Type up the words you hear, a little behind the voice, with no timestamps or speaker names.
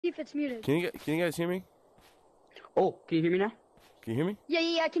if it's muted. Can you guys hear me? Oh, can you hear me now? Can you hear me?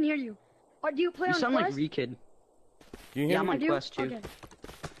 Yeah, I can hear you. Do you play You on sound Quest? like Rekid. Can you hear Yeah, I'm me? on Quest too.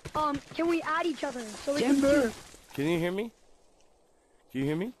 Okay. Can we add each other so we Timber. can? Can you hear me? Can you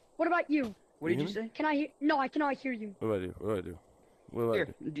hear me? What about you? What did you say? Can I hear? No, I cannot hear you. What do I do? What do I do? What do I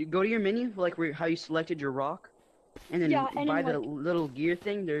Here, do? go to your menu, like how you selected your rock, and then Yeah, and by then, the like- little gear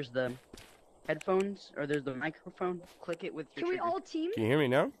thing, there's the headphones, or there's the microphone. Click it with your Can we trigger. all team? Can you hear me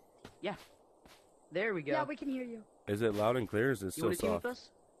now? Yeah. There we go. Yeah, we can hear you. Is it loud and clear? Or is it You still want to team soft? with us?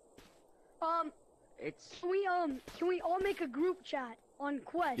 It's Can we all make a group chat on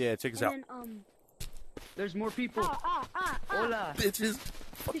Quest? Yeah, check us out. And then, there's more people. Ah. Hola. Bitches. He's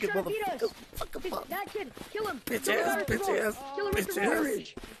Fucking trying to beat us. motherfucker. Fucking Dude, that kid, kill him. Bitch Kill him ass, with the bitch rope. ass, Kill him with bitch the rope.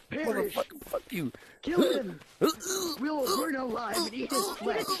 ass. Perish. Motherfucker, fuck you. Kill him. We'll burn alive and eat his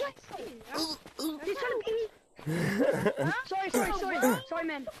flesh. He's trying to beat me. Sorry,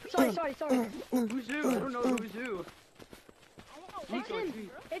 man. Sorry. Who's who? I don't know who's who. It's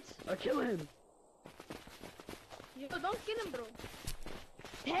him. It's Kill him. Yo, don't kill him, bro.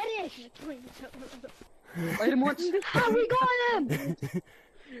 Perish. I hit him once. Ah, we got him.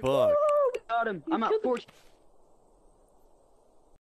 Fuck. Got him. I'm at 14.